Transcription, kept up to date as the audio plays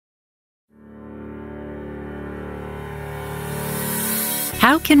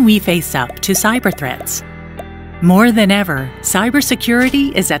How can we face up to cyber threats? More than ever,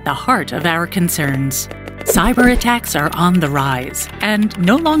 cybersecurity is at the heart of our concerns. Cyber attacks are on the rise and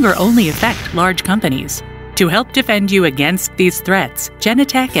no longer only affect large companies. To help defend you against these threats,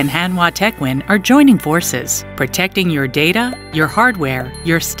 Genetec and Hanwha Techwin are joining forces. Protecting your data, your hardware,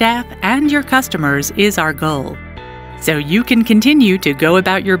 your staff, and your customers is our goal, so you can continue to go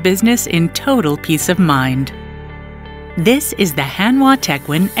about your business in total peace of mind. This is the Hanwha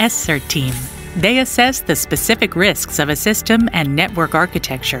Techwin S-CERT team. They assess the specific risks of a system and network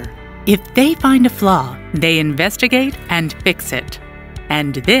architecture. If they find a flaw, they investigate and fix it.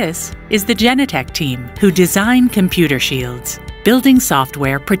 And this is the Genetec team, who design computer shields, building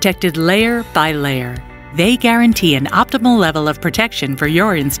software protected layer by layer. They guarantee an optimal level of protection for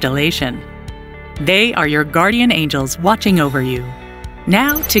your installation. They are your guardian angels watching over you.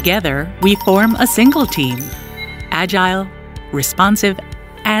 Now, together, we form a single team. Agile, responsive,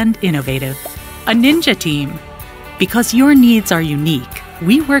 and innovative. A ninja team. Because your needs are unique,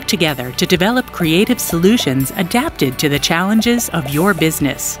 we work together to develop creative solutions adapted to the challenges of your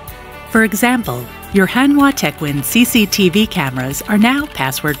business. For example, your Hanwha Techwin CCTV cameras are now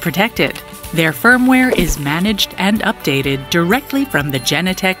password protected. Their firmware is managed and updated directly from the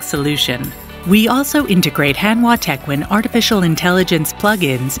Genetec solution. We also integrate Hanwha Techwin artificial intelligence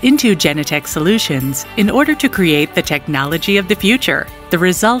plugins into Genetec solutions in order to create the technology of the future, the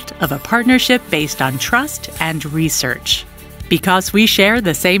result of a partnership based on trust and research. Because we share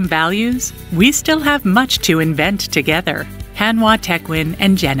the same values, we still have much to invent together. Hanwha Techwin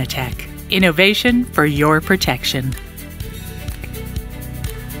and Genetec. Innovation for your protection.